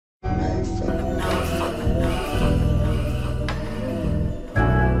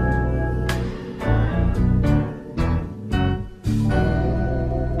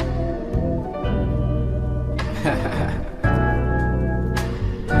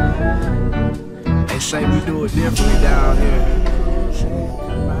They say we do it differently down here.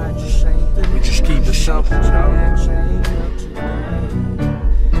 We just keep it simple, you know.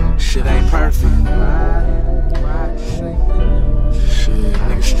 Shit ain't perfect. Shit,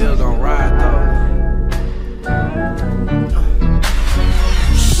 niggas still gon' ride though.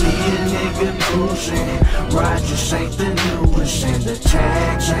 See a nigga cruising, ride just ain't the newest, and the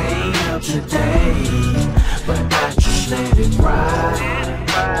tags ain't up to date. But I just let it ride,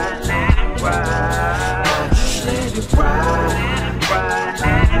 I just let it ride.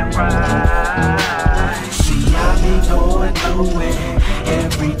 See, I be going through it,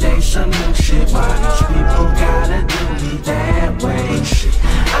 every day some new shit. Why these people gotta do me that way? Shit,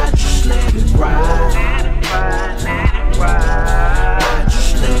 I just let it ride, I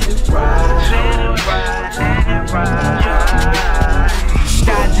just let it ride.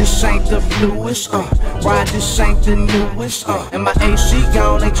 Sky just ain't the bluest, ride just ain't the newest, and my AC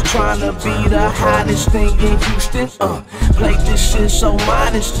gone, ain't you tryna be the hottest thing in Houston, play this shit so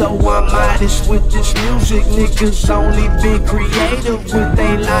modest, though I'm modest with this music. Niggas only been creative with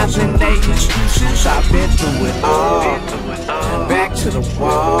they lies and they excuses. I've been through it all, back to the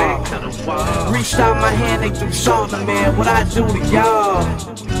wall, reached out my hand, they threw salt in, man, what I do to y'all?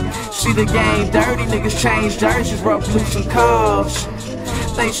 See the game dirty, niggas change jerseys, rub loose some calls.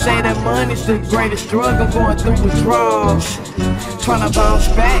 They say that money's the greatest drug, I'm going through withdrawals. Tryna bounce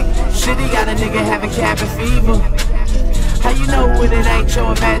back, city got a nigga having cabin fever. How you know when it ain't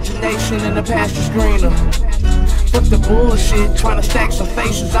your imagination and the past is greener? Fuck the bullshit, tryna stack some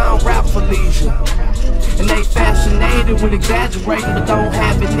faces, I don't rap for leisure. And they fascinated with exaggerating, but don't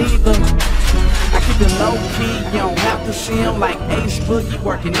have it neither. I keep it low key, you don't have to see him like Ace Boogie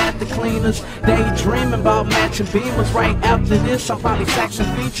working at the cleaners. Daydreaming about matching beamers. Right after this, I'm probably saxing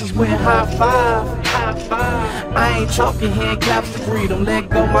features with Hi5ive. I ain't talking hand claps to greet them. Let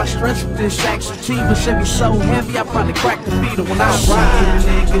go my stress with this saxativa. Should be so heavy, I probably crack the feeder when I ride.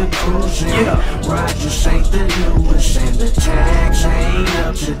 Nigga cruising, yeah. Ride just ain't the newest, and the tags ain't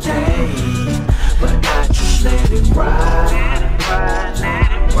up to date. But I just let it ride. Let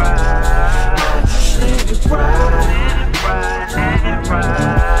it ride.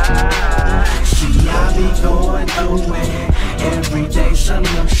 See, I be going through it, every day some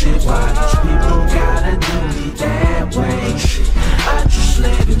new shit. Why these people gotta do me that way? Shit, I just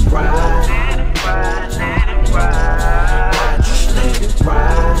let it ride, I just let it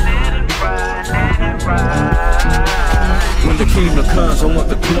ride. When the kingdom comes, I want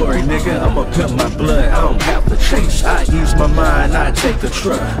the glory, nigga. I'ma pimp my blood, I don't have to chase. I ease my mind, I take the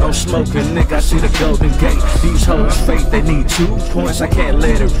truck. I'm smoking, nigga, I see the golden gate. These hoes fake, they need 2 points. I can't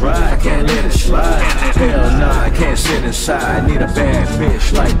let it ride, I can't let it slide. Hell nah, I can't sit inside. Need a bad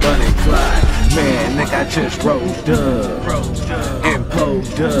bitch like Bunny and Clyde. Man, nigga, I just rolled up and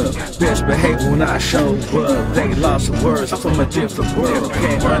pulled up. Best behavior when I show up. They lost some words, I'm from a different world.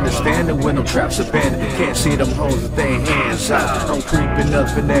 Can't understand it when them traps abandoned. Can't see them hoes with their hands out. I'm creeping up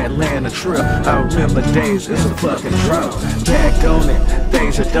in that Atlanta trip. I remember days, it's a fucking drought. Back on it,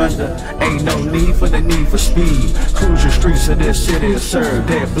 things are done. Ain't no need for the need for speed. Cruise the streets of this city and serve.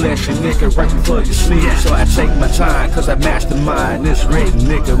 They bless your nigga right before you sleep. So I take my time, cause I mastermind this written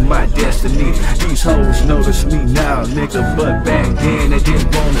nigga, my destiny. These hoes notice me now, nigga, but back then they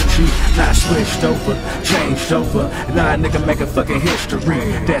didn't wanna cheat. Now I switched over, changed over. Now a nigga making fucking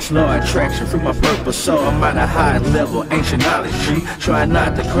history. That's law attraction from my purpose, so I'm at a high level, ancient knowledge G. Try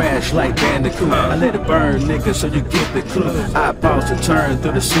not to crash like Bandicoot. I let it burn, nigga, so you get the clue. I bounce to turn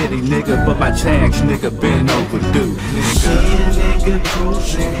through the city, nigga, but my tags, nigga, been overdue, nigga. See a nigga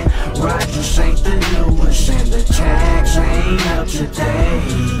cruising, ride just ain't the newest, and the tags ain't up to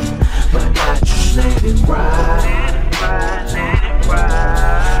date. But I just let it ride, I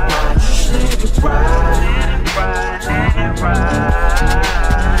just let it ride.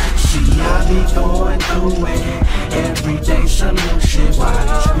 See, I be going through it, every day some new shit. Why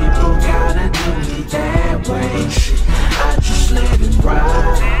these people gotta do me that way? Shit, I just let it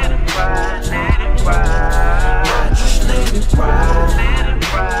ride, I just let it ride.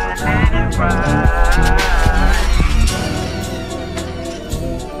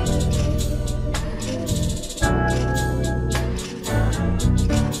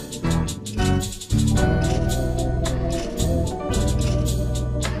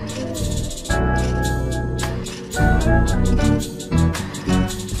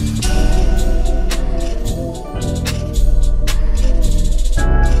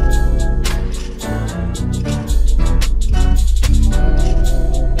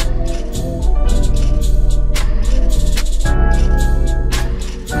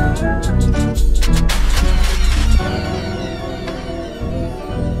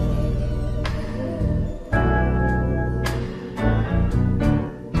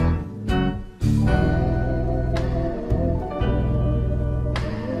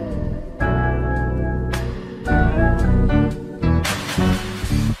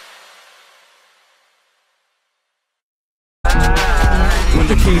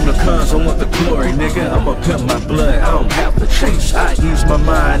 kingdom comes, I want the glory, nigga. I'ma pimp my blood, I don't have to chase. I ease my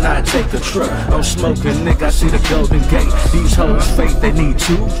mind, I take a truck. I'm smoking, nigga, I see the golden gate. These hoes fake, they need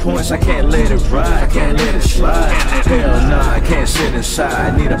 2 points. I can't let it ride, I can't let it slide. Hell nah, I can't sit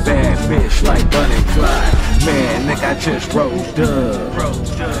inside. Need a bad bitch like Bunny and Clyde. Man, nigga, I just rolled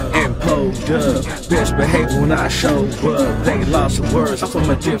up and pulled up. Best behavior when I show up. They lost some words, I'm from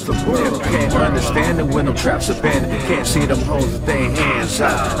a different world. Can't understand it when them traps abandoned. Can't see them hoes with their hands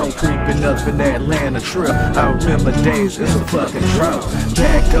out. I'm creeping up in that Atlanta trip. I remember days, it's a fucking drought.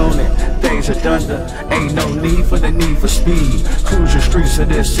 Back on it, days are thunder. Ain't no need for the need for speed. Cruise the streets of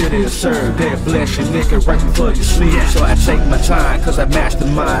this city and serve. They bless your nigga right before you sleep. So I take my time, cause I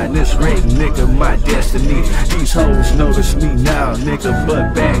mastermind this ring, nigga, my destiny. These hoes notice me now, nigga,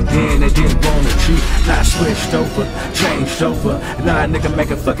 but back then they didn't wanna cheat. Now I switched over, changed over. Now a nigga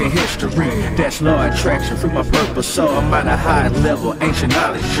making fucking history. That's law attraction, free my purpose, so I'm at a high level, ancient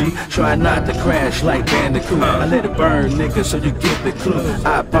knowledge, G. Try not to crash like Bandicoot. I let it burn, nigga, so you get the clue.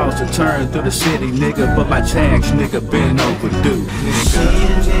 I bounce to turn through the city, nigga, but my tags, nigga, been overdue, nigga. See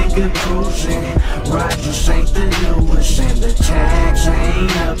a nigga cruising, Rogers ain't the newest, and the tags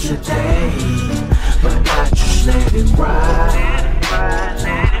ain't up to date. But I just let it ride. I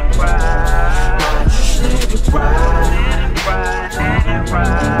just let it ride.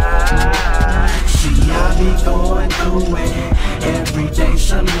 See, I be going through it. Every day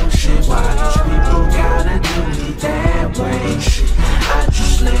some new shit. Why these people gotta do me that way? Shit, I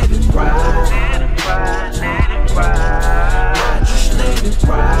just let it ride. I just let it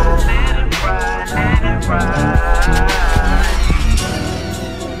ride.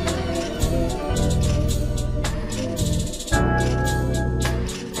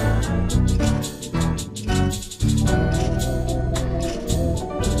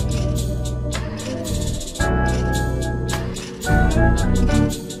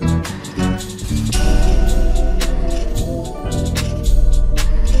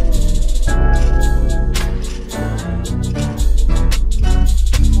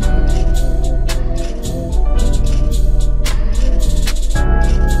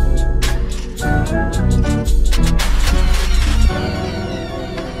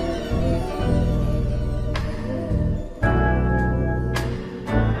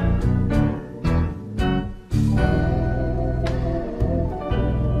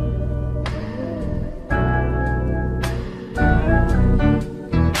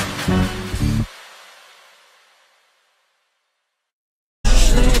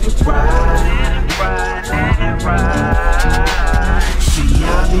 See,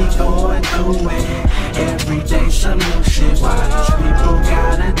 I be going through it. Every day some new shit. Why these people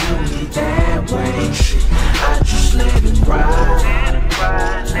gotta do me that way? Shit, I just let it ride.